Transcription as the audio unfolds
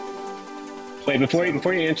Wait, before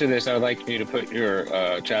you answer this, I would like you to put your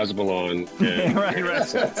chasuble on. And, Right.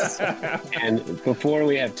 and before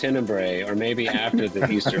we have Tenebrae, or maybe after the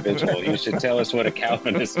Easter Vigil, you should tell us what a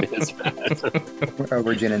Calvinist is.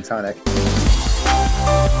 Over gin and tonic.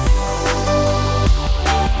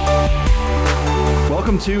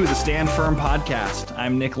 Welcome to the Stand Firm podcast.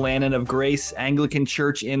 I'm Nick Lannon of Grace Anglican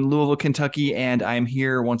Church in Louisville, Kentucky, and I'm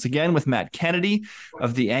here once again with Matt Kennedy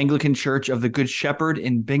of the Anglican Church of the Good Shepherd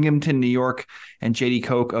in Binghamton, New York, and JD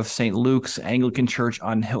Koch of St. Luke's Anglican Church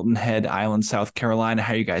on Hilton Head Island, South Carolina.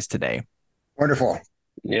 How are you guys today? Wonderful.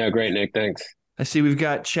 Yeah, great, Nick. Thanks. I see we've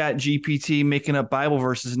got Chat GPT making up Bible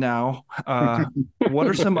verses now. What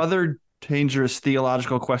are some other dangerous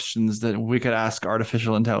theological questions that we could ask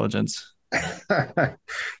artificial intelligence?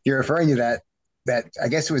 You're referring to that I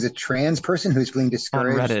guess it was a trans person who's feeling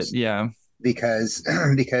discouraged On Reddit, yeah. because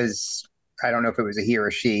I don't know if it was a he or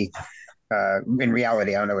a she. In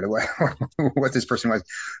reality, I don't know what it was, what this person was,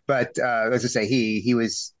 but let's just say he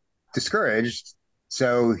was discouraged,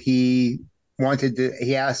 so he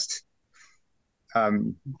asked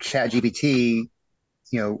ChatGPT,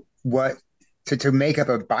 what to make up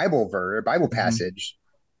a Bible passage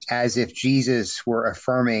as if Jesus were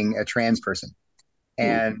affirming a trans person.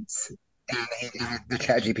 And the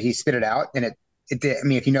ChatGPT spit it out, and it did. I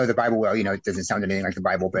mean, if you know the Bible well, it doesn't sound anything like the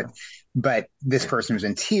Bible, but this person was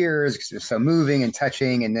in tears because it was so moving and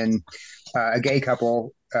touching. And then a gay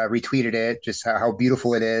couple retweeted it, just how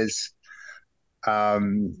beautiful it is.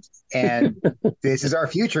 And this is our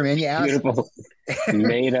future, man. Yeah, beautiful,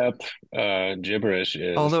 made up gibberish.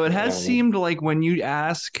 Although it has seemed like when you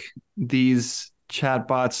ask these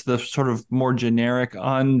chatbots the sort of more generic,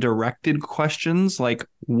 undirected questions, like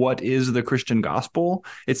what is the Christian gospel,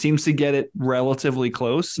 it seems to get it relatively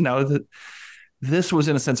close. Now that this was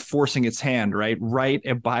in a sense forcing its hand, right? Write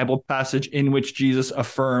a Bible passage in which Jesus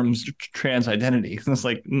affirms trans identity. It's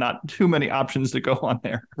like not too many options to go on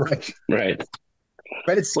there. Right.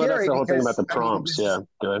 But it's scary. Well, that's the whole thing about the prompts. Go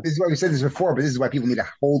ahead. This is why we said this before, but this is why people need to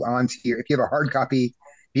hold on to if you have a hard copy, if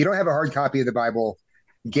you don't have a hard copy of the Bible,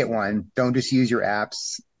 get one. Don't just use your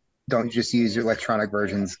apps. Don't just use your electronic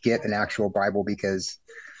versions. Get an actual Bible, because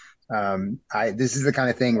this is the kind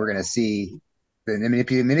of thing we're going to see, the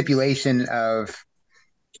manipulation of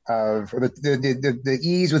the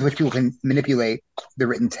ease with which people can manipulate the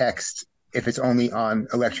written text if it's only on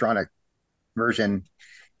electronic version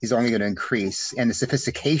is only going to increase, and the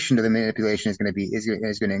sophistication of the manipulation is going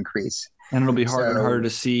to increase. And it'll be harder and harder to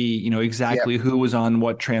see, exactly who was on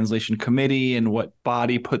what translation committee and what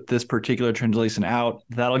body put this particular translation out.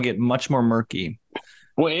 That'll get much more murky.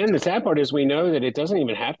 Well, and the sad part is we know that it doesn't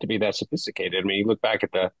even have to be that sophisticated. I mean, you look back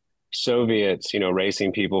at the Soviets,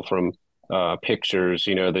 racing people from pictures,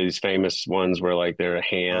 these famous ones where like they're a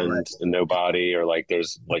hand and no body, or like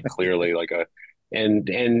there's like clearly like a, and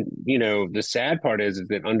the sad part is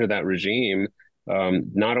that under that regime,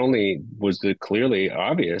 not only was it clearly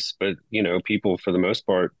obvious, but people for the most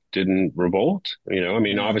part didn't revolt. I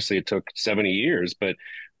mean, obviously it took 70 years, but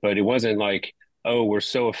it wasn't like, oh, we're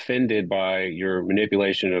so offended by your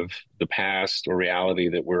manipulation of the past or reality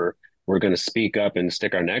that we're going to speak up and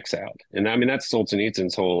stick our necks out. And I mean, that's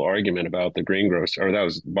Solzhenitsyn's whole argument about the greengrocer, or that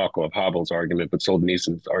was Václav Havel's argument, but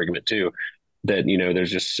Solzhenitsyn's argument too, that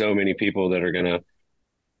there's just so many people that are going to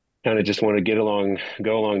kind of just want to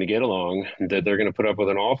go along to get along, that they're going to put up with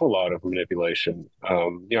an awful lot of manipulation.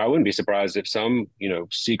 I wouldn't be surprised if some,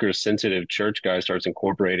 seeker sensitive church guy starts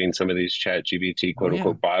incorporating some of these ChatGPT quote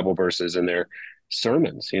unquote Bible verses in their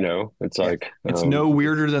sermons. It's like, it's no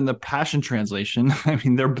weirder than the Passion Translation. I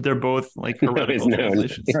mean, they're both like heretical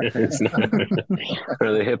translations. It's not.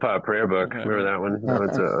 Or the hip hop prayer book. Remember that one?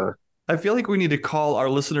 No, I feel like we need to call our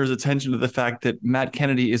listeners' attention to the fact that Matt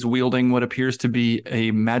Kennedy is wielding what appears to be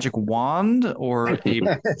a magic wand or a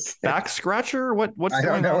back scratcher. What's going on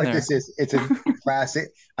there? I don't know what this is. It's a plastic.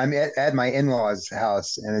 I'm at my in-laws'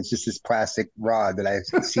 house, and it's just this plastic rod that I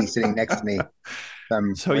see sitting next to me.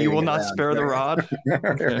 So you will not spare the rod?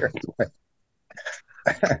 Okay.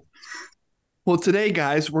 Well, today,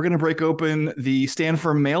 guys, we're going to break open the Stand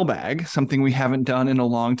Firm Mailbag, something we haven't done in a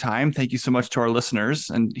long time. Thank you so much to our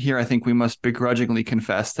listeners. And here, I think we must begrudgingly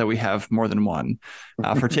confess that we have more than one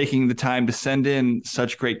for taking the time to send in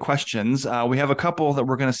such great questions. We have a couple that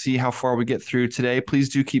we're going to see how far we get through today. Please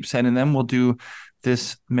do keep sending them. We'll do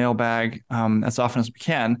this mailbag as often as we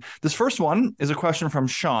can. This first one is a question from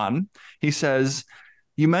Sean. He says,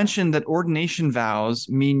 you mentioned that ordination vows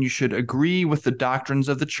mean you should agree with the doctrines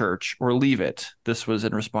of the church or leave it. This was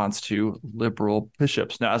in response to liberal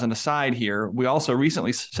bishops. Now, as an aside here, we also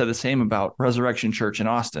recently said the same about Resurrection Church in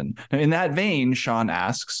Austin. Now, in that vein, Sean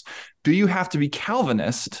asks, do you have to be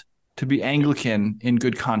Calvinist to be Anglican in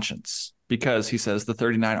good conscience because he says the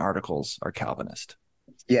 39 articles are Calvinist.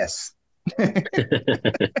 Yes.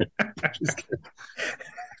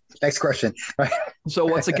 Next question. So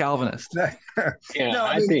what's a Calvinist? Yeah, No,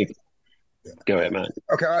 I I mean, think. Go ahead, Matt.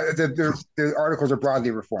 okay. The articles are broadly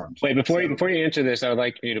reformed. Wait, before you answer this, I would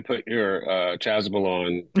like you to put your chasuble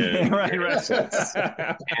on and Right, your right. incense.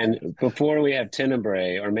 And before we have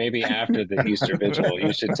Tenebrae, or maybe after the Easter Vigil,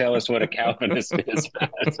 you should tell us what a Calvinist is,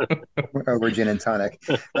 Matt. Over gin and tonic,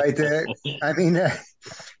 right? I mean,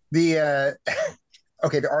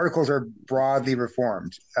 okay, the articles are broadly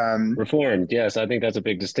reformed. Reformed, yes, I think that's a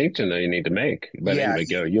big distinction that you need to make. But Yeah, anyway,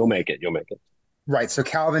 go. You'll make it. You'll make it. right. So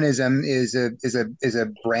Calvinism is a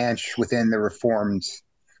branch within the Reformed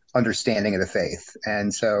understanding of the faith,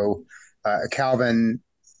 and so Calvin,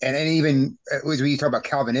 and even as we talk about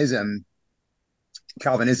Calvinism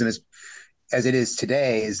is as it is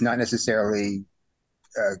today is not necessarily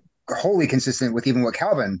uh, wholly consistent with even what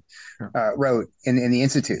Calvin wrote in the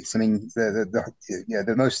Institutes. I mean,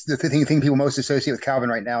 the thing people most associate with Calvin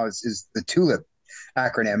right now is the TULIP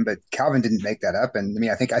acronym, but Calvin didn't make that up. And I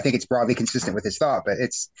mean, I think it's broadly consistent with his thought, but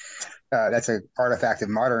that's an artifact of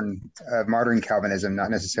modern Calvinism, not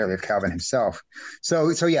necessarily of Calvin himself. So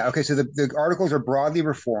yeah, okay. So the articles are broadly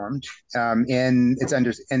reformed in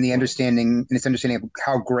the understanding of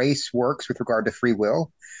how grace works with regard to free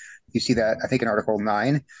will. You see that, I think, in Article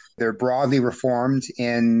 9. They're broadly reformed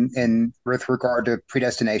in with regard to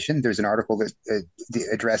predestination. There's an article that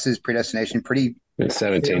addresses predestination pretty It's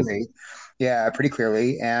 17. clearly. Yeah, pretty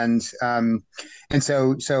clearly. And so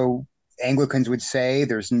Anglicans would say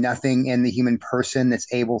there's nothing in the human person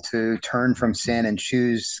that's able to turn from sin and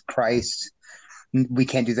choose Christ. We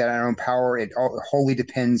can't do that on our own power. It wholly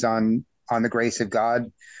depends on the grace of God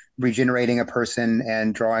regenerating a person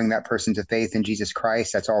and drawing that person to faith in Jesus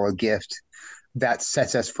Christ. That's all a gift. That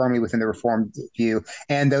sets us firmly within the Reformed view.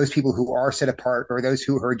 And those people who are set apart, or those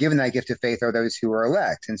who are given that gift of faith, are those who are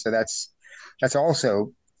elect. And so that's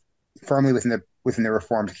also firmly within the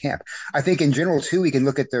Reformed camp. I think in general too, we can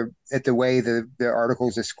look at the way the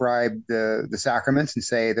articles describe the sacraments and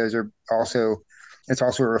say those are also it's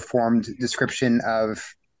also a Reformed description of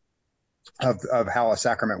how a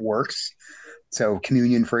sacrament works. So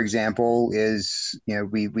communion, for example, is,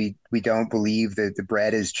 we don't believe that the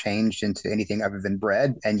bread is changed into anything other than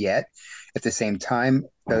bread. And yet, at the same time,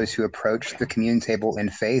 those who approach the communion table in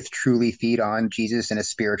faith truly feed on Jesus in a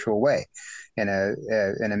spiritual way, in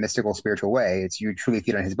a mystical spiritual way. It's you truly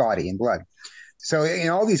feed on his body and blood. So in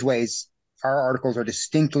all these ways, our articles are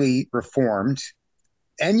distinctly reformed.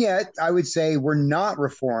 And yet, I would say we're not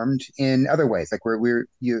reformed in other ways. Like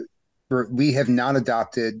we have not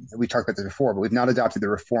adopted, we talked about this before, but we've not adopted the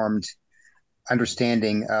Reformed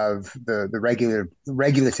understanding of the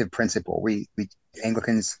regulative principle. We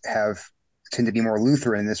Anglicans tend to be more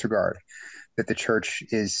Lutheran in this regard, that the church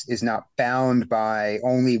is not bound by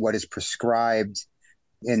only what is prescribed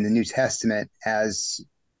in the New Testament as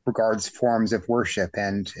regards forms of worship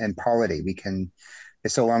and polity. We can,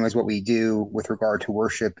 so long as what we do with regard to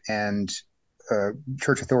worship and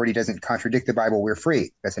church authority doesn't contradict the Bible, we're free.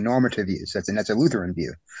 That's a normative view. So that's a Lutheran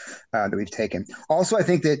view that we've taken. Also, I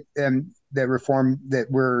think that that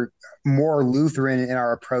we're more Lutheran in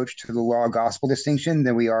our approach to the law gospel distinction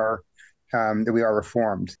than we are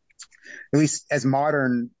Reformed. At least as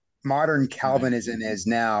modern Calvinism is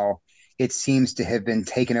now, it seems to have been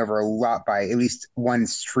taken over a lot by at least one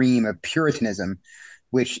stream of Puritanism,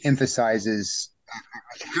 which heavily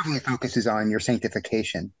focuses on your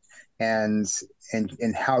sanctification and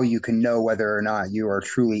how you can know whether or not you are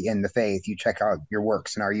truly in the faith. You check out your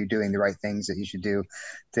works and are you doing the right things that you should do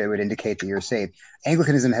that would indicate that you're saved.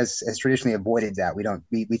 Anglicanism has traditionally avoided that. We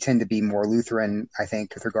tend to be more Lutheran, I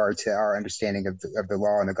think, with regard to our understanding of the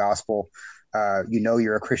law and the gospel.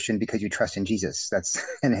 You're a Christian because you trust in Jesus. That's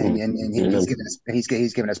and he's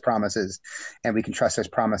given us promises, and we can trust those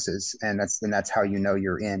promises, and that's how you know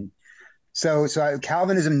you're in. So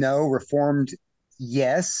Calvinism, no. Reformed,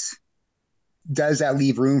 yes. Does that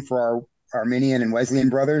leave room for our Arminian and Wesleyan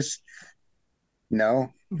brothers?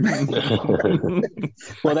 No. Well,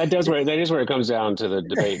 that is where it comes down to the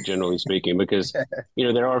debate, generally speaking, because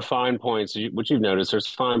there are fine points, which you've noticed. There's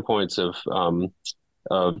fine points of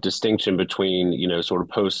distinction between sort of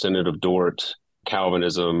post Synod of Dort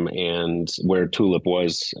Calvinism and where TULIP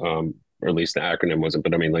was, or at least the acronym wasn't,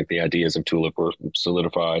 but I mean, like the ideas of TULIP were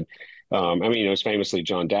solidified. It was famously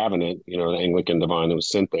John Davenant, the Anglican divine that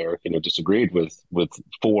was sent there, disagreed with the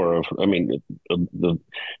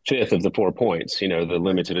fifth of the 4 points, the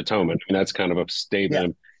limited atonement. I mean, that's kind of a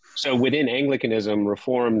statement. Yeah. So within Anglicanism,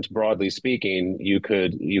 Reformed, broadly speaking, you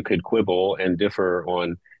could quibble and differ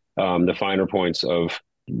on the finer points of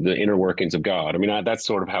the inner workings of God. I mean, that's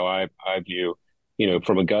sort of how I view,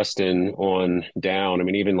 from Augustine on down. I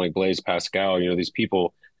mean, even like Blaise Pascal, these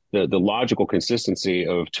people, the logical consistency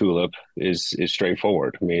of Tulip is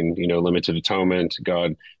straightforward. I mean, limited atonement,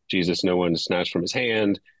 God, Jesus, no one snatched from his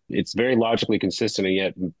hand. It's very logically consistent, and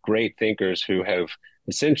yet great thinkers who have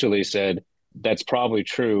essentially said that's probably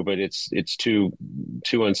true, but it's too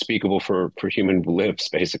unspeakable for human lips.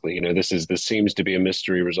 Basically, this seems to be a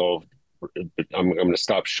mystery resolved. I'm going to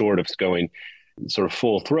stop short of going sort of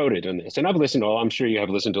full throated in this. And I'm sure you have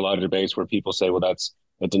listened to a lot of debates where people say, well, that's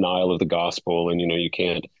a denial of the gospel. And, you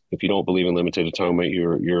can't, if you don't believe in limited atonement,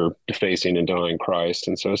 you're defacing and denying Christ.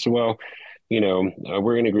 And so, well,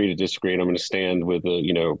 we're going to agree to disagree. And I'm going to stand with,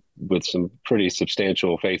 with some pretty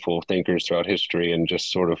substantial, faithful thinkers throughout history, and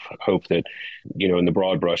just sort of hope that, in the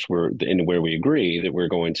broad brush, where we agree that we're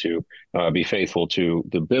going to be faithful to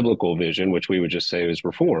the biblical vision, which we would just say is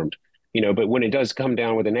reformed. But when it does come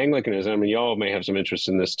down with an Anglicanism, I mean, y'all may have some interest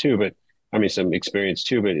in this too, but I mean, some experience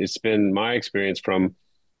too, but it's been my experience from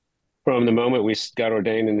the moment we got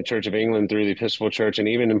ordained in the Church of England through the Episcopal Church, and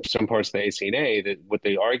even in some parts of the ACNA, that what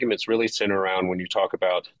the arguments really center around when you talk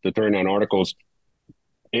about the 39 articles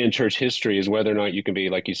in church history is whether or not you can be,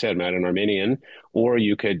 like you said, Matt, an Arminian,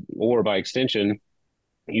 or by extension,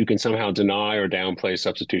 you can somehow deny or downplay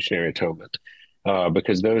substitutionary atonement,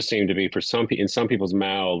 because those seem to be, in some people's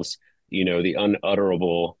mouths, the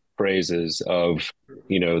unutterable phrases of,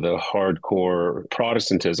 the hardcore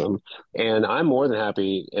Protestantism. And I'm more than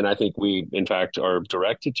happy, and I think we, in fact, are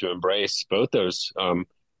directed to embrace both those. I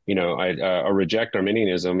reject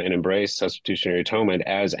Arminianism and embrace substitutionary atonement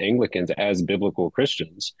as Anglicans, as biblical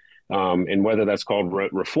Christians. And whether that's called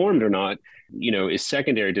reformed or not, is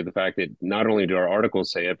secondary to the fact that not only do our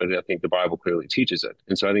articles say it, but I think the Bible clearly teaches it.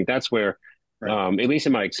 And so I think that's where, right, at least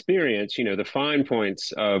in my experience, the fine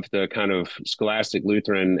points of the kind of scholastic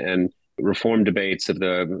Lutheran and Reformed debates of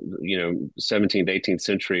the 17th, 18th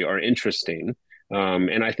century are interesting,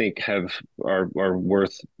 and I think are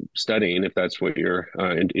worth studying if that's what you're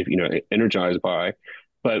energized by.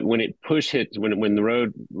 But when when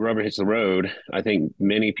the rubber hits the road, I think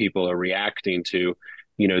many people are reacting to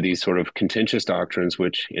these sort of contentious doctrines,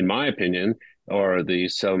 which, in my opinion, are the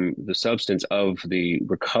substance of the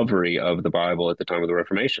recovery of the Bible at the time of the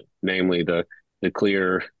Reformation, namely the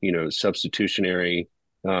clear substitutionary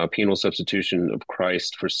penal substitution of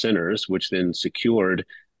Christ for sinners, which then secured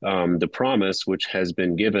the promise which has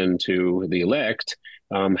been given to the elect.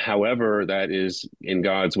 However, that is in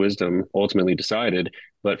God's wisdom ultimately decided.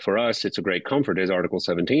 But for us, it's a great comfort, as Article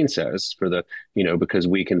 17 says, because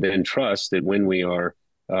we can then trust that when we are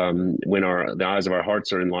when the eyes of our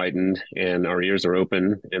hearts are enlightened and our ears are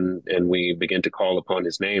open, and we begin to call upon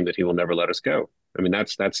his name, that he will never let us go. I mean,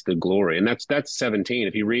 that's the glory. And that's 17.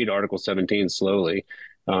 If you read Article 17 slowly,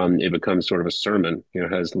 it becomes sort of a sermon,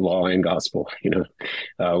 has law and gospel,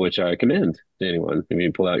 which I commend to anyone. I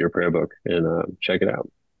mean, pull out your prayer book and check it out.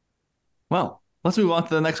 Well, let's move on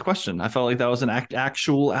to the next question. I felt like that was an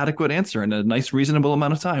actual adequate answer in a nice, reasonable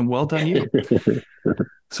amount of time. Well done, you.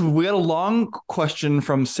 So we got a long question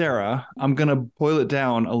from Sarah. I'm going to boil it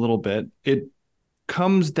down a little bit. It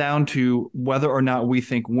comes down to whether or not we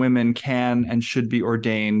think women can and should be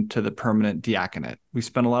ordained to the permanent diaconate. We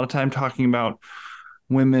spent a lot of time talking about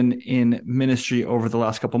women in ministry over the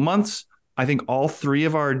last couple months. I think all three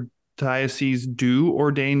of our dioceses do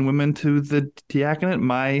ordain women to the diaconate.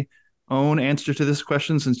 My own answer to this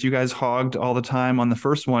question, since you guys hogged all the time on the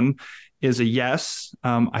first one, is a yes.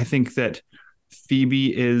 I think that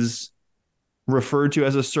Phoebe is referred to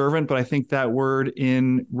as a servant, but I think that word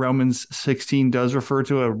in Romans 16 does refer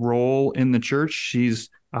to a role in the church. She's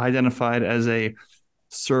identified as a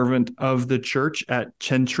servant of the church at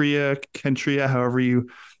Kentria, however you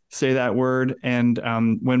say that word. And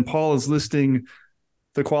when Paul is listing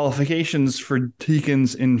the qualifications for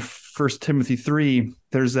deacons in 1 Timothy 3,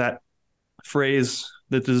 there's that phrase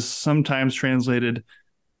that is sometimes translated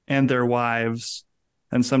 "and their wives,"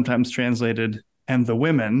 and sometimes translated "and the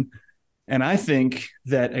women." And I think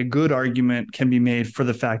that a good argument can be made for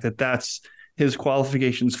the fact that that's his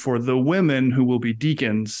qualifications for the women who will be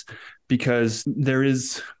deacons, because there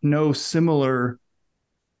is no similar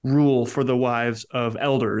rule for the wives of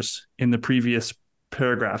elders in the previous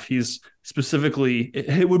paragraph. He's specifically,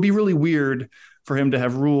 it would be really weird for him to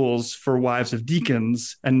have rules for wives of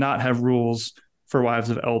deacons and not have rules for wives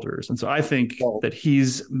of elders. And so I think that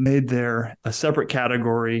he's made there a separate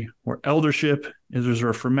category where eldership is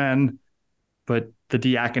reserved for men, but the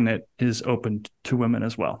diaconate is open to women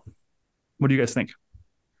as well. What do you guys think?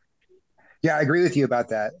 Yeah, I agree with you about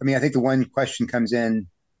that. I mean, I think the one question comes in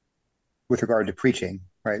with regard to preaching.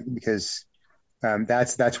 right? Because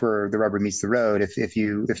that's where the rubber meets the road. If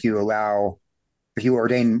you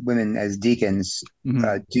ordain women as deacons,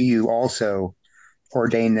 Mhm. do you also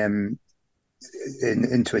ordain them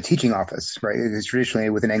into a teaching office, right? Because traditionally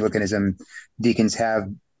within Anglicanism, deacons have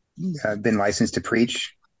been licensed to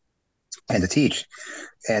preach and to teach.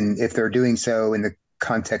 And if they're doing so in the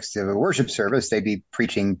context of a worship service, they'd be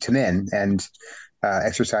preaching to men and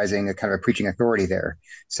exercising a kind of a preaching authority there.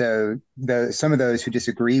 So some of those who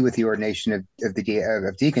disagree with the ordination of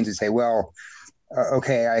deacons and say, well,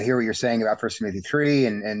 okay, I hear what you're saying about First Timothy 3,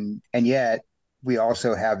 and yet we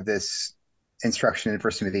also have this instruction in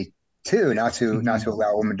First Timothy 2 not to Mhm.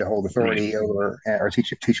 allow women to hold Right. authority over or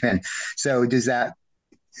teach men. So does that,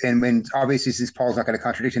 and when obviously since Paul's not going to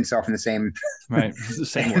contradict himself in the same Right. It's the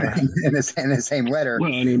same letter. in the same letter.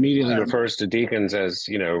 Well, and he immediately Um, refers to deacons as,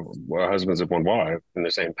 husbands of one wife in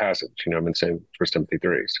the same passage, in the same First Timothy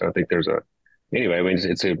 3. So I think anyway, I mean,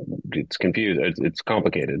 it's confused. It's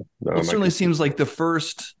complicated. Well, it I certainly can, seems like the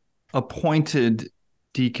first appointed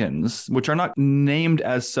deacons, which are not named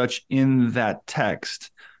as such in that text,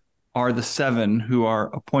 are the seven who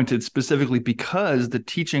are appointed specifically because the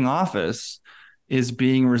teaching office is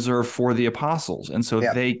being reserved for the apostles. And so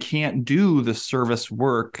yeah, they can't do the service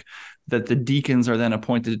work that the deacons are then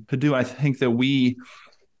appointed to do. I think that we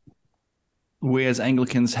as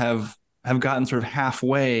Anglicans have gotten sort of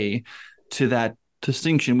halfway to that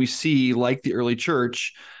distinction. We see, like the early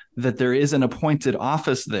church, that there is an appointed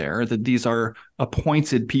office there, that these are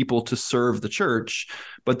appointed people to serve the church,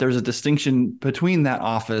 but there's a distinction between that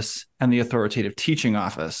office and the authoritative teaching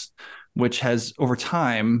office, which has over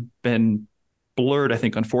time been blurred, I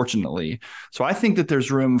think, unfortunately. So I think that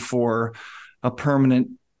there's room for a permanent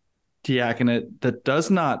diaconate that does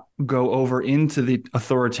not go over into the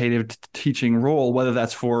authoritative teaching role, whether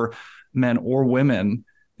that's for men or women.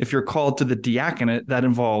 If you're called to the diaconate, that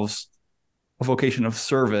involves a vocation of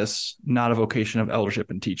service, not a vocation of eldership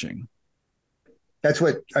and teaching. that's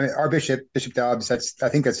what I mean, our Bishop Dobbs. I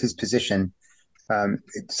think that's his position.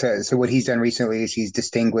 So what he's done recently is he's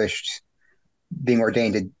distinguished being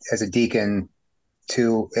ordained as a deacon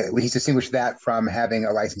to he's distinguished that from having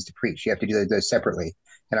a license to preach. You have to do those separately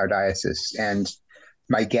in our diocese. And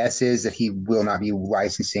my guess is that he will not be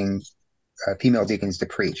licensing female deacons to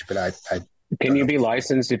preach, but I can don't you know. be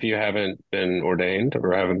licensed if you haven't been ordained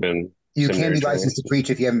or haven't been You can seminary be trained? licensed to preach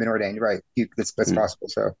if you haven't been ordained, right? That's Hmm, possible.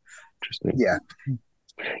 So interesting. yeah,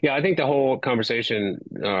 Yeah, I think the whole conversation,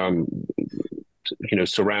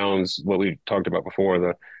 surrounds what we've talked about before,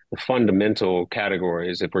 the fundamental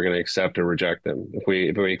categories if we're going to accept or reject them. If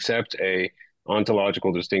we accept a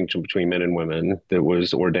ontological distinction between men and women that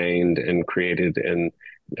was ordained and created and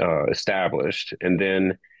established, and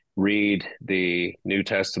then read the New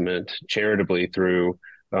Testament charitably through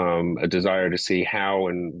a desire to see how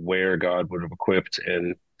and where God would have equipped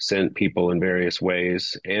and sent people in various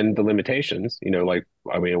ways, and the limitations, like,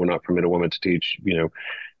 I mean, I will not permit a woman to teach,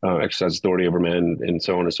 exercise authority over men, and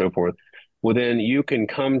so on and so forth. Well, then you can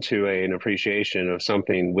come to an appreciation of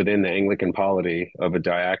something within the Anglican polity of a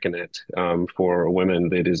diaconate for women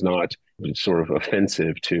that is not sort of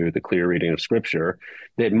offensive to the clear reading of Scripture.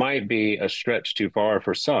 That might be a stretch too far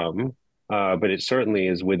for some, but it certainly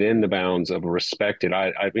is within the bounds of a respected.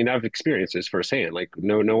 I mean, I've experienced this firsthand. Like,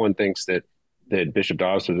 no one thinks that Bishop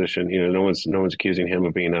Dobbs' position, no one's accusing him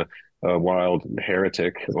of being a wild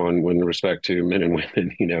heretic on with respect to men and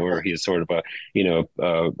women, or he's sort of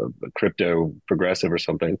a crypto progressive or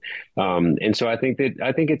something. And so I think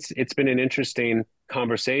it's been an interesting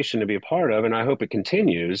conversation to be a part of, and I hope it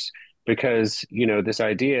continues because this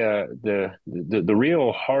idea, the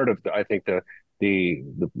real heart of I think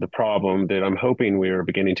the problem that I'm hoping we are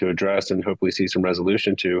beginning to address and hopefully see some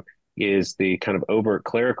resolution to is the kind of overt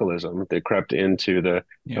clericalism that crept into the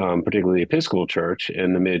Yeah. particularly the Episcopal Church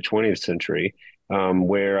in the mid 20th century,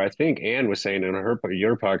 where I think Anne was saying in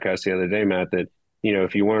your podcast the other day, Matt, that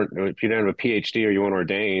if you don't have a PhD or you weren't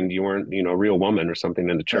ordained, you weren't a real woman or something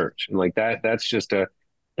in the right. church, and like that's just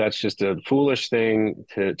a foolish thing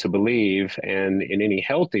to believe, and in any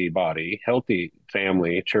healthy body, healthy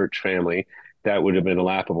family, church family, that would have been a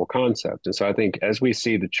laughable concept. And so I think as we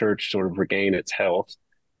see the church sort of regain its health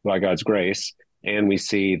by God's grace, and we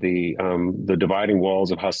see the dividing walls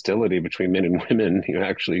of hostility between men and women,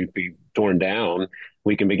 actually be torn down,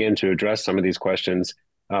 we can begin to address some of these questions,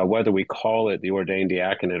 whether we call it the ordained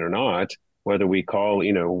diaconate or not, whether we call,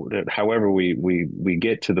 however we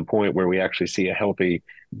get to the point where we actually see a healthy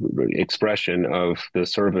expression of the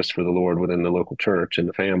service for the Lord within the local church and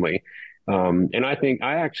the family. And I think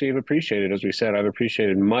I actually have appreciated, as we said, I've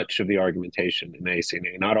appreciated much of the argumentation in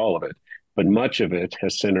ACNA, not all of it, but much of it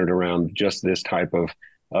has centered around just this type of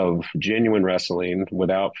of genuine wrestling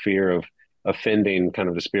without fear of offending kind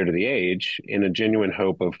of the spirit of the age, in a genuine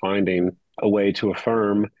hope of finding a way to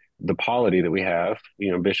affirm the polity that we have,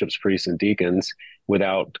 bishops, priests, and deacons,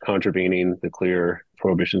 without contravening the clear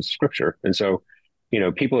prohibitions of Scripture. And so,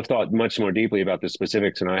 people have thought much more deeply about the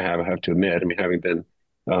specifics than I have to admit. I mean, having been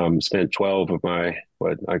spent 12 of my,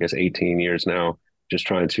 18 years now, just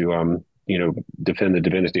trying to, defend the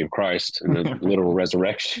divinity of Christ and the literal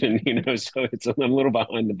resurrection, so I'm a little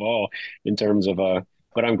behind the ball in terms of,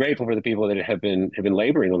 but I'm grateful for the people that have been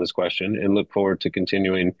laboring on this question, and look forward to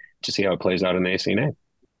continuing to see how it plays out in the ACNA.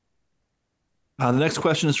 The next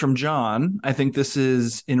question is from John. I think this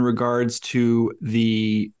is in regards to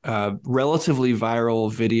the relatively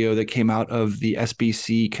viral video that came out of the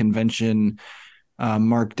SBC convention,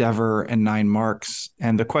 Mark Dever and 9 Marks.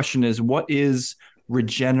 And the question is, what is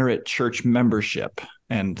regenerate church membership?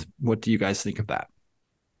 And what do you guys think of that?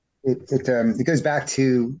 It goes back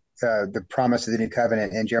to the promise of the new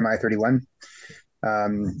covenant in Jeremiah 31,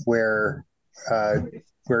 where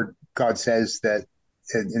God says that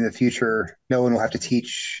in the future, no one will have to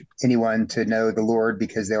teach anyone to know the Lord,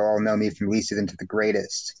 because they'll all know me from least of them to the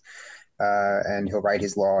greatest. And he'll write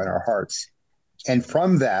his law in our hearts. And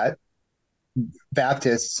from that,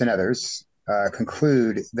 Baptists and others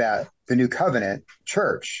conclude that the new covenant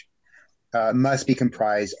church must be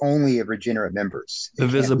comprised only of regenerate members. The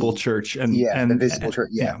visible church. And the visible church.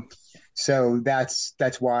 Yeah. So that's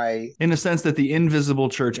why, in a sense, that the invisible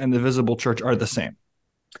church and the visible church are the same.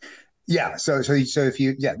 Yeah. So if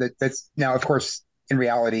you, that's now, of course, in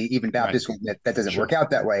reality, even Baptists will admit that doesn't work out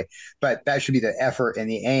that way, but that should be the effort and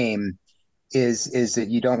the aim is that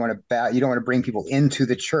you don't want to bring people into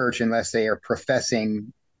the church unless they are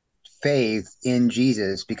professing faith in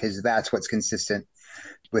Jesus, because that's what's consistent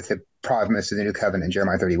with the promise of the new covenant in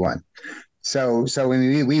Jeremiah 31. So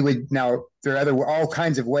we would now, there are all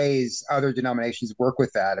kinds of ways other denominations work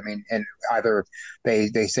with that. I mean, and either they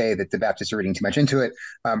say that the Baptists are reading too much into it,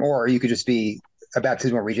 or you could just be a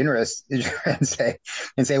baptismal regenerist and say,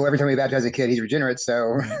 well, every time we baptize a kid, he's regenerate.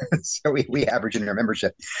 So we have regenerate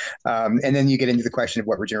membership. And then you get into the question of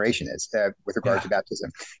what regeneration is with regard to baptism.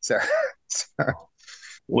 So.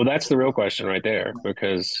 Well, that's the real question right there,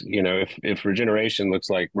 because, if regeneration looks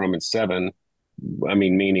like Romans 7, I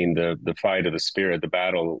mean, meaning the fight of the spirit, the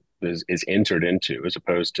battle is entered into, as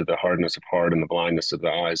opposed to the hardness of heart and the blindness of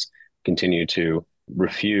the eyes continue to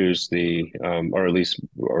refuse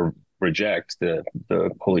or reject the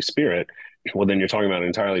Holy Spirit. Well, then you're talking about an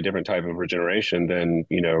entirely different type of regeneration than,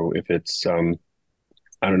 if it's,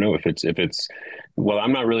 I don't know if it's, well,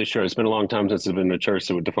 I'm not really sure. It's been a long time since I've been in a church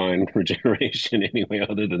that would define regeneration anyway,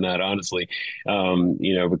 other than that, honestly,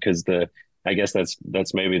 because I guess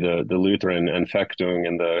that's maybe the Lutheran Anfechtung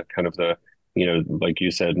and the kind of the, like you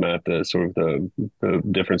said, Matt, the sort of the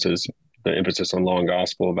differences, the emphasis on law and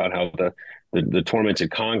gospel, about how the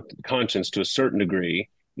tormented conscience, to a certain degree,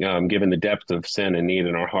 given the depth of sin and need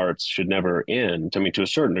in our hearts, should never end. I mean, to a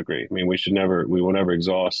certain degree. I mean, we will never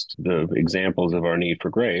exhaust the examples of our need for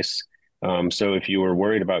grace. So if you were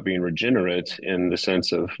worried about being regenerate in the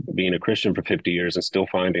sense of being a Christian for 50 years and still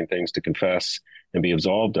finding things to confess and be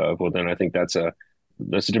absolved of, well, then I think that's a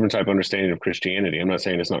different type of understanding of Christianity. I'm not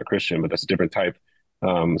saying it's not Christian, but that's a different type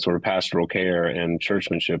sort of pastoral care and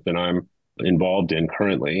churchmanship than I'm involved in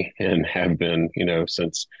currently, and have been,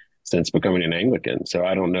 since becoming an Anglican. So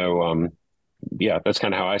I don't know. That's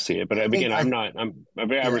kind of how I see it. But again,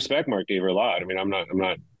 I respect Mark Dever a lot. I mean, I'm not,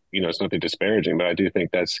 it's nothing disparaging, but I do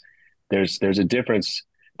think there's a difference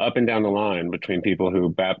up and down the line between people who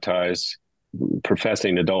baptize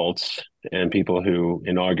professing adults and people who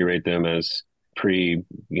inaugurate them as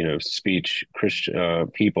speech Christian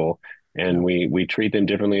people, and we treat them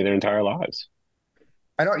differently their entire lives.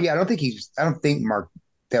 I don't think Mark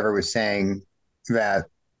Dever was saying that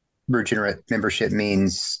regenerate membership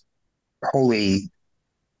means holy,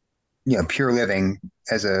 pure living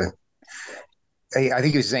I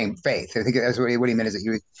think he was saying faith. I think that's what he meant, is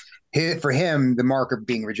that for him, the mark of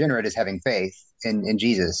being regenerate is having faith in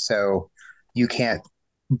Jesus. So you can't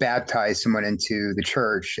baptize someone into the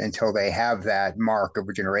church until they have that mark of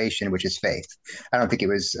regeneration, which is faith. I don't think it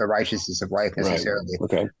was a righteousness of life necessarily.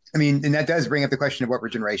 Right. Okay. I mean, and that does bring up the question of what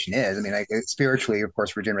regeneration is. I mean, spiritually, of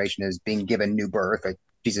course, regeneration is being given new birth, like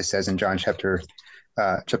Jesus says in John chapter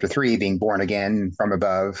 3, being born again from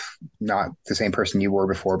above, not the same person you were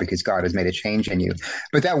before, because God has made a change in you.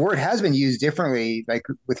 But that word has been used differently, like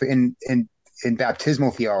in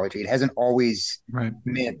baptismal theology. It hasn't always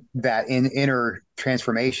meant that in inner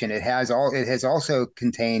transformation. It has also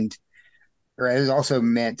contained or it has also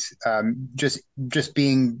meant just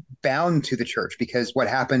being bound to the church. Because what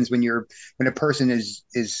happens when a person is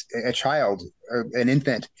a child, or an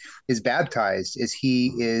infant, is baptized, is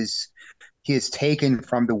he is taken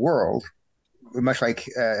from the world, much like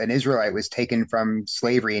an Israelite was taken from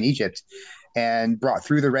slavery in Egypt and brought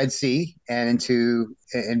through the Red Sea and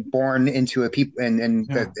born into a people,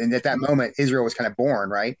 Yeah. and at that moment Israel was kind of born,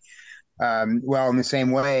 right? Well, in the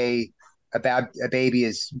same way, a baby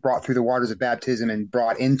is brought through the waters of baptism and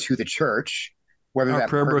brought into the church, whether Our that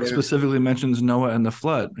prayer book specifically mentions Noah and the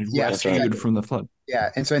flood, yes, That's right. rescued exactly. from the flood. Yeah,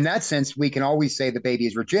 and so in that sense, we can always say the baby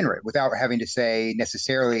is regenerate without having to say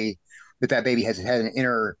necessarily that baby has had an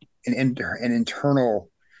internal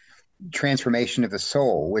transformation of the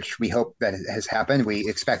soul, which we hope that has happened. We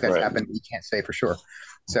expect that's Right. happened. We can't say for sure.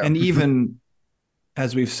 So, And even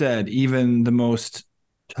as we've said, even the most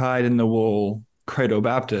tied in the wool credo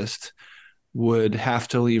Baptist would have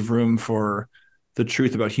to leave room for the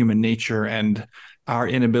truth about human nature and our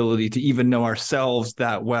inability to even know ourselves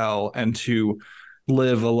that well and to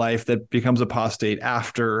live a life that becomes apostate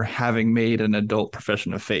after having made an adult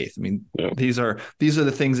profession of faith. I mean, Yeah. these are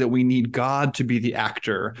the things that we need God to be the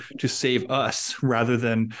actor to save us rather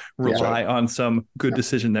than rely on some good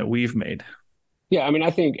decision that we've made. Yeah, I mean,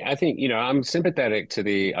 I think, I'm sympathetic to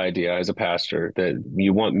the idea as a pastor that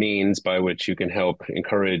you want means by which you can help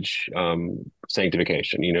encourage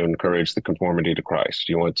sanctification, encourage the conformity to Christ.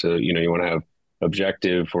 You want to have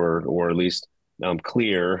objective or at least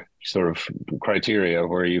clear sort of criteria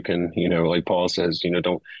where you can, like Paul says,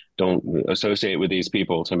 don't associate with these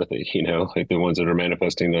people, Timothy, like the ones that are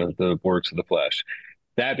manifesting the works of the flesh.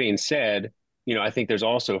 That being said, I think there's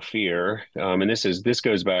also fear, and this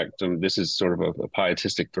goes back to this is sort of a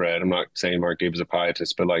pietistic thread. I'm not saying Mark David is a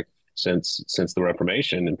pietist, but like since the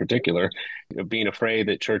Reformation in particular, being afraid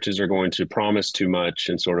that churches are going to promise too much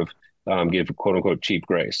and sort of give quote unquote cheap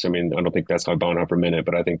grace. I mean, I don't think that's how Bonhoeffer meant it,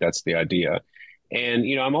 but I think that's the idea. And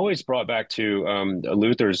I'm always brought back to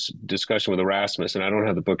Luther's discussion with Erasmus, and I don't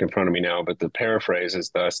have the book in front of me now, but the paraphrase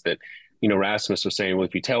is thus that Erasmus was saying, well,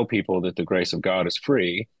 if you tell people that the grace of God is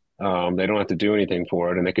free, they don't have to do anything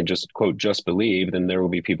for it, and they can just quote just believe, then there will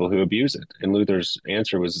be people who abuse it. And Luther's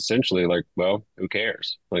answer was essentially like, well, who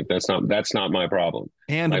cares? Like that's not my problem.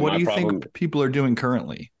 And Like what my do you problem. think people are doing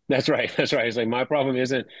currently? That's right. That's right. It's like my problem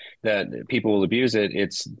isn't that people will abuse it.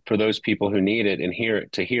 It's for those people who need it and hear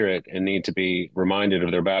it and need to be reminded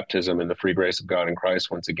of their baptism and the free grace of God in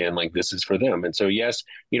Christ once again, like this is for them. And so, yes,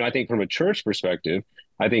 I think from a church perspective,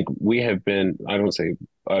 I think we have been, I don't say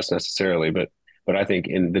us necessarily, but I think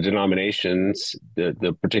in the denominations,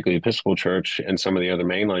 the particularly Episcopal Church and some of the other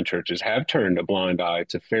mainline churches have turned a blind eye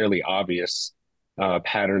to fairly obvious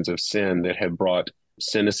patterns of sin that have brought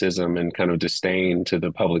cynicism and kind of disdain to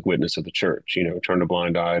the public witness of the church. Turned a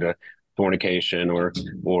blind eye to fornication or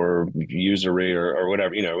usury or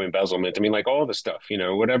whatever. Embezzlement. I mean, like all the stuff.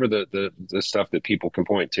 Whatever the stuff that people can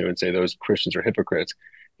point to and say those Christians are hypocrites.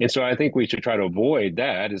 And so I think we should try to avoid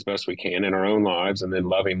that as best we can in our own lives and then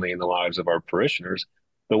lovingly in the lives of our parishioners.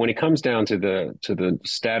 But when it comes down to the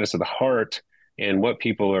status of the heart and what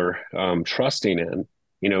people are trusting in,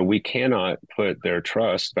 we cannot put their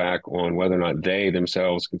trust back on whether or not they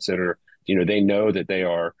themselves consider, they know that they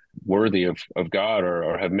are worthy of God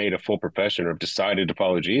or have made a full profession or have decided to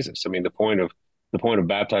follow Jesus. I mean, the point of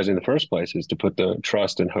baptizing in the first place is to put the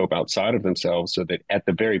trust and hope outside of themselves so that at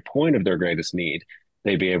the very point of their greatest need,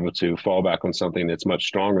 they be able to fall back on something that's much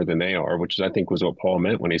stronger than they are, which I think was what Paul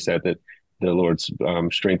meant when he said that the Lord's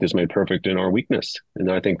strength is made perfect in our weakness.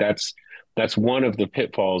 And I think that's one of the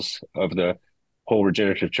pitfalls of the whole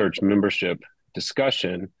regenerative church membership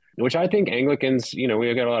discussion, which I think Anglicans,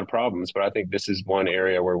 we got a lot of problems, but I think this is one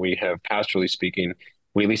area where we have, pastorally speaking,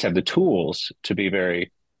 we at least have the tools to be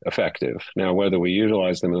very effective. Now, whether we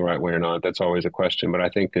utilize them the right way or not, that's always a question. But I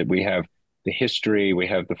think that we have the history, we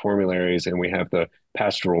have the formularies, and we have the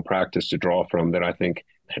pastoral practice to draw from that I think,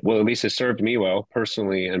 well, at least has served me well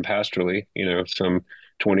personally and pastorally, some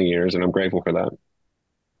 20 years, and I'm grateful for that.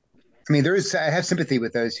 I mean, I have sympathy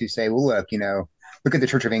with those who say, well, look at the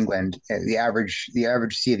Church of England, the average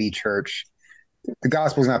C of E church. The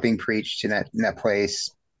gospel is not being preached in that place.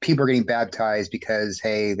 People are getting baptized because,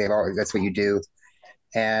 hey, that's what you do.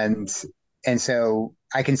 And so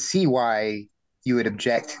I can see why you would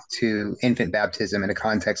object to infant baptism in a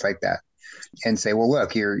context like that and say, well,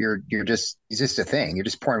 look, it's just a thing. You're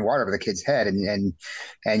just pouring water over the kid's head and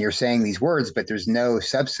you're saying these words, but there's no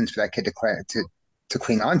substance for that kid to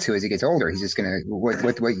cling on to as he gets older. He's just going to,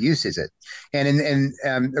 what use is it? And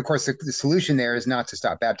of course, the solution there is not to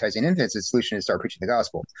stop baptizing infants. The solution is to start preaching the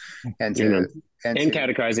gospel and You know, to, and and to,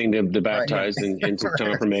 catechizing the right, baptized and into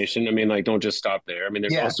confirmation. I mean, like, don't just stop there. I mean,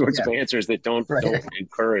 there's all yeah, sorts yeah, of answers that right, don't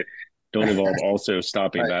encourage, don't involve also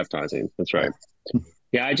stopping right, baptizing. That's right. right.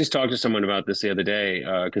 Yeah, I just talked to someone about this the other day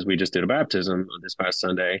because we just did a baptism this past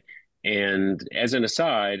Sunday. And as an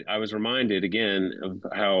aside, I was reminded again of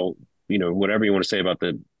how, whatever you want to say about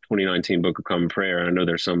the 2019 Book of Common Prayer, and I know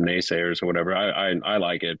there's some naysayers or whatever. I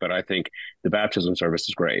like it, but I think the baptism service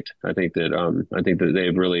is great. I think that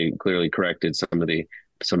they've really clearly corrected some of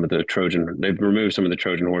the Trojan. They've removed some of the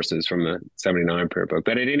Trojan horses from the 79 prayer book.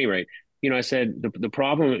 But at any rate, I said the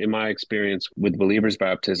problem in my experience with believers'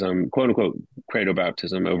 baptism, quote unquote, credo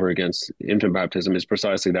baptism over against infant baptism is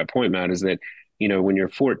precisely that point, Matt, is that, when you're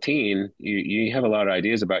 14, you have a lot of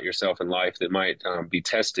ideas about yourself and life that might be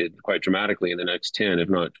tested quite dramatically in the next 10, if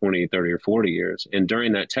not 20, 30, or 40 years. And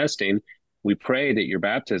during that testing, we pray that your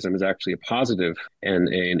baptism is actually a positive and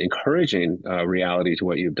an encouraging reality to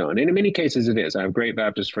what you've done. And in many cases, it is. I have great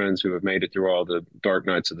Baptist friends who have made it through all the dark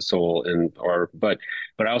nights of the soul, but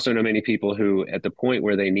I also know many people who, at the point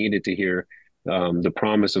where they needed to hear the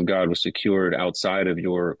promise of God was secured outside of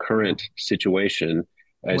your current situation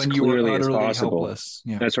as When you were clearly as utterly possible. helpless.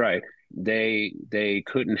 Yeah. That's right. They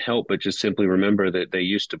couldn't help but just simply remember that they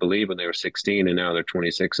used to believe when they were 16 and now they're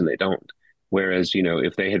 26 and they don't. Whereas,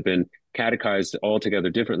 if they had been catechized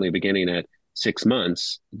altogether differently beginning at 6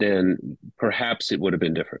 months, then perhaps it would have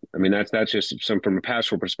been different. I mean, that's just from a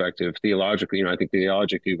pastoral perspective. Theologically, I think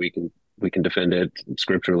theologically we can defend it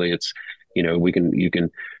scripturally. It's, you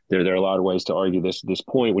can there are a lot of ways to argue this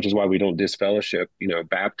point, which is why we don't disfellowship,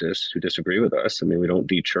 Baptists who disagree with us. I mean, we don't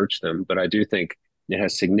de-church them, but I do think it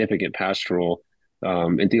has significant pastoral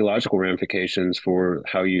and theological ramifications for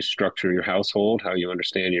how you structure your household, how you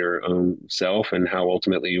understand your own self, and how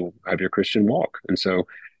ultimately you have your Christian walk. And so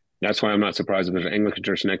that's why I'm not surprised if there's an Anglican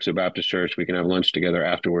church next to a Baptist church. We can have lunch together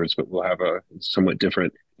afterwards, but we'll have a somewhat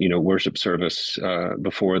different, worship service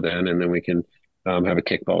before then, and then we can have a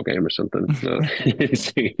kickball game or something.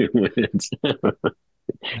 See who wins.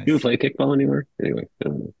 You Nice. play kickball anywhere? Anyway,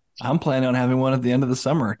 I'm planning on having one at the end of the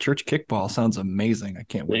summer. Church kickball sounds amazing. I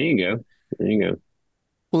can't there wait. you go. There you go.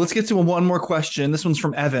 Well, let's get to one more question. This one's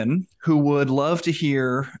from Evan, who would love to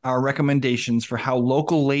hear our recommendations for how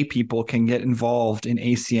local lay people can get involved in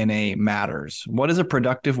ACNA matters. What is a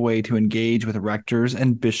productive way to engage with rectors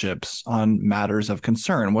and bishops on matters of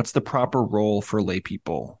concern? What's the proper role for lay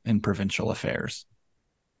people in provincial affairs?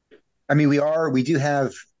 I mean, we do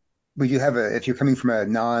have if you're coming from a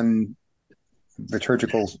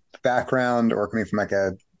non-liturgical background or coming from like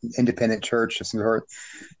a independent church of some sort,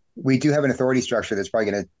 we do have an authority structure that's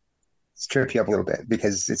probably going to trip you up a little bit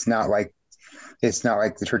because it's not like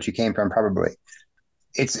the church you came from. Probably,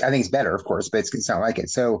 I think it's better, of course, but it's not like it.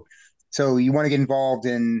 So you want to get involved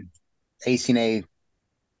in ACNA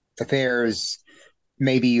affairs.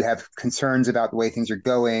 Maybe you have concerns about the way things are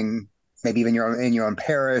going. Maybe even in your own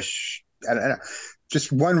parish. I don't know.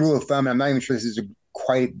 Just one rule of thumb. And I'm not even sure this is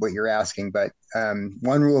quite what you're asking, but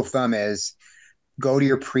one rule of thumb is go to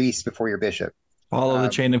your priest before your bishop. Follow the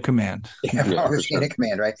chain of command. Follow the chain of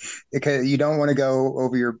command, right? Because you don't want to go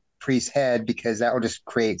over your priest's head because that will just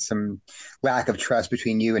create some lack of trust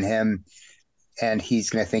between you and him, and he's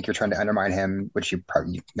going to think you're trying to undermine him, which you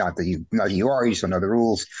probably not that you are. You just don't know the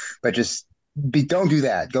rules, but don't do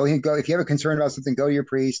that. Go if you have a concern about something, go to your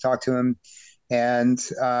priest, talk to him. And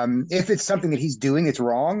if it's something that he's doing that's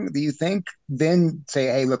wrong that you think, then say,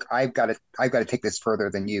 hey, look, I've got to take this further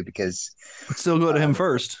than you because. But still go to him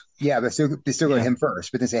first. Yeah, but still go to him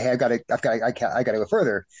first. But then say, hey, I got to go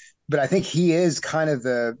further. But I think he is kind of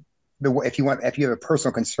the if you have a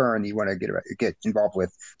personal concern you want to get involved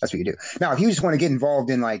with, that's what you do. Now, if you just want to get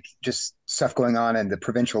involved in like just stuff going on in the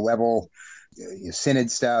provincial level, synod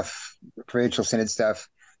stuff, provincial synod stuff.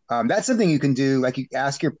 That's something you can do. Like you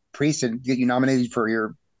ask your priest to get you nominated for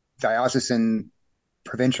your diocesan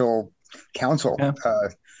provincial council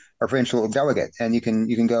or provincial delegate, and you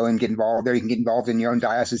can go and get involved there. You can get involved in your own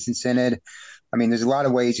diocesan synod. I mean, there's a lot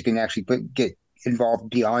of ways you can actually get involved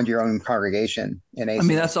beyond your own congregation in ACNA. I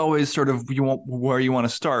mean, that's always sort of where you want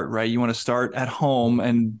to start, right? You want to start at home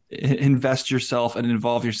and invest yourself and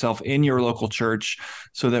involve yourself in your local church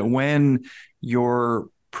so that when your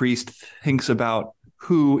priest thinks about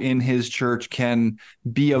who in his church can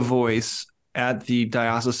be a voice at the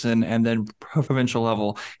diocesan and then provincial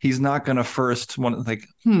level, he's not going to first want like,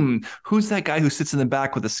 who's that guy who sits in the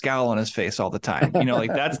back with a scowl on his face all the time?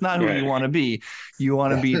 Like that's not who you want to be. You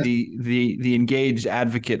want to be the engaged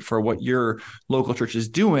advocate for what your local church is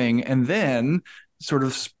doing. And then sort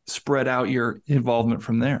of spread out your involvement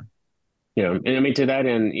from there. Yeah. And I mean, to that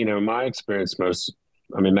end, my experience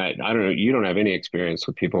I mean, Matt, I don't know, you don't have any experience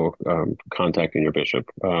with people contacting your bishop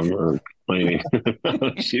or complaining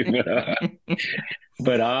about you.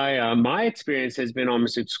 But my experience has been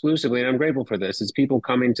almost exclusively, and I'm grateful for this, is people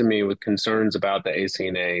coming to me with concerns about the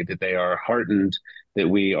ACNA that they are heartened that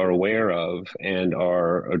we are aware of and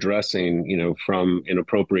are addressing, from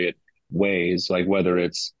inappropriate ways, like whether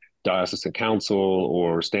it's diocesan council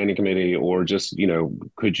or standing committee, or just,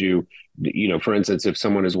 could you, for instance, if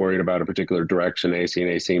someone is worried about a particular direction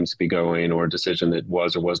ACNA seems to be going, or a decision that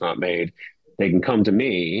was or was not made, they can come to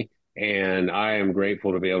me. And I am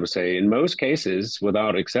grateful to be able to say, in most cases,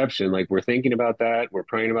 without exception, like, we're thinking about that, we're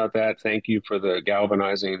praying about that. Thank you for the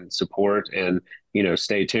galvanizing support, and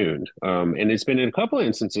stay tuned. And it's been in a couple of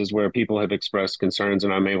instances where people have expressed concerns,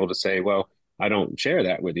 and I'm able to say, well, I don't share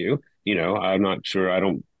that with you. I'm not sure. I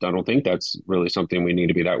don't think that's really something we need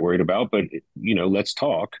to be that worried about. But let's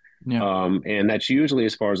talk. Yeah. And that's usually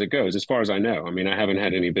as far as it goes, as far as I know. I mean, I haven't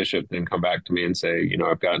had any bishop then come back to me and say,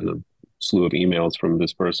 I've gotten a slew of emails from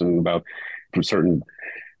this person about certain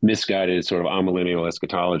misguided sort of amillennial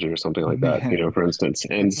eschatology or something like that, for instance.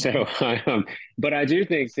 And so, but I do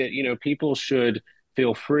think that, people should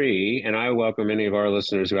feel free, and I welcome any of our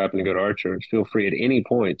listeners who happen to go to our church, feel free at any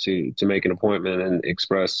point to make an appointment and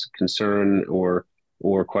express concern or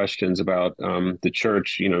questions about the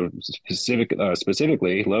church,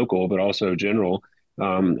 specifically local, but also general.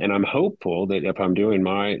 And I'm hopeful that if I'm doing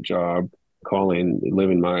my job,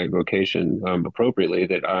 living my vocation appropriately,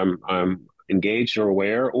 that I'm engaged or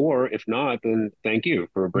aware, or if not, then thank you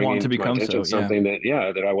for bringing to my attention something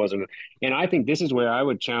that I wasn't. And I think this is where I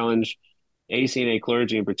would challenge ACNA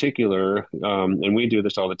clergy in particular, and we do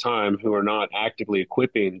this all the time, who are not actively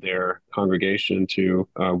equipping their congregation to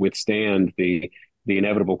withstand the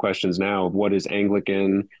inevitable questions now of what is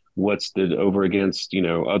Anglican, what's the over against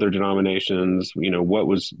other denominations, what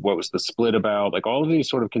was the split about, like all of these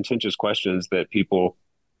sort of contentious questions that people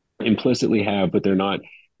implicitly have, but they're not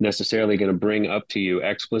necessarily going to bring up to you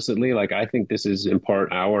explicitly. Like, I think this is in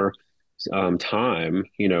part our time,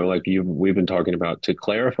 like we've been talking about, to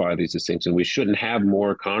clarify these distinctions. We shouldn't have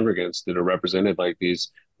more congregants that are represented like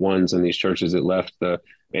these ones in these churches that left the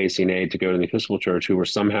ACNA to go to the Episcopal Church, who were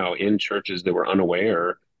somehow in churches that were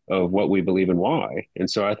unaware of what we believe and why. And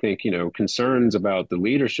so I think, concerns about the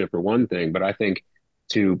leadership are one thing, but I think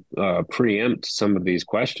to preempt some of these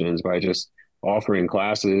questions by just offering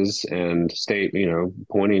classes and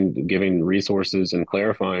giving resources and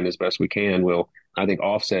clarifying as best we can will, I think,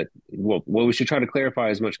 offset. Well, we should try to clarify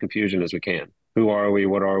as much confusion as we can. Who are we?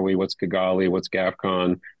 What are we? What's Kigali? What's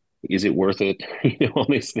GAFCON? Is it worth it? All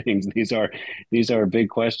these things. These are big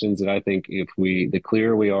questions that I think the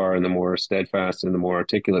clearer we are and the more steadfast and the more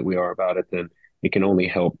articulate we are about it, then it can only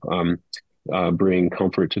help bring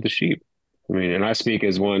comfort to the sheep. I mean, and I speak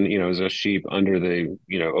as one, as a sheep under the,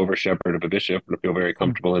 over shepherd of a bishop, and I feel very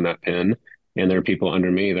comfortable in that pen. And there are people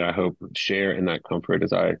under me that I hope share in that comfort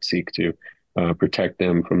as I seek to protect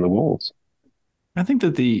them from the wolves. I think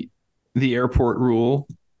that the airport rule,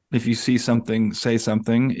 if you see something, say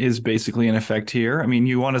something, is basically in effect here. I mean,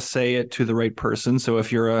 you want to say it to the right person. So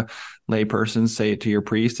if you're a lay person, say it to your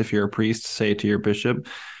priest. If you're a priest, say it to your bishop.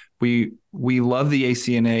 We love the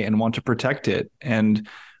ACNA and want to protect it. And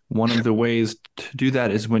one of the ways to do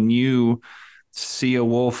that is when you see a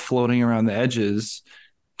wolf floating around the edges,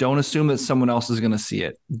 don't assume that someone else is going to see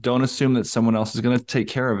it. Don't assume that someone else is going to take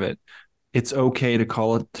care of it. It's okay to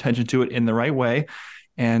call attention to it in the right way,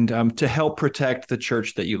 and to help protect the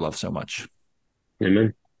church that you love so much.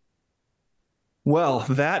 Amen. Well,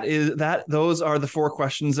 those are the 4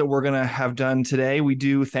 questions that we're going to have done today. We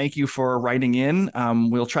do thank you for writing in.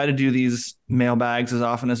 We'll try to do these mailbags as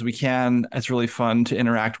often as we can. It's really fun to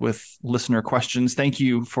interact with listener questions. Thank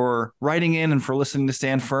you for writing in and for listening to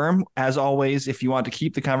Stand Firm. As always, if you want to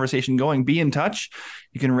keep the conversation going, be in touch.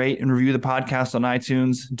 You can rate and review the podcast on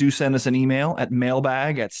iTunes. Do send us an email at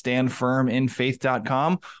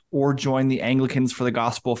mailbag@standfirminfaith.com, or join the Anglicans for the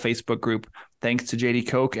Gospel Facebook group. Thanks to JD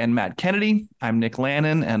Koch and Matt Kennedy. I'm Nick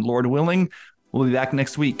Lannon, and Lord willing, we'll be back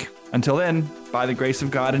next week. Until then, by the grace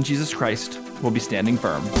of God and Jesus Christ, we'll be standing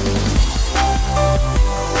firm.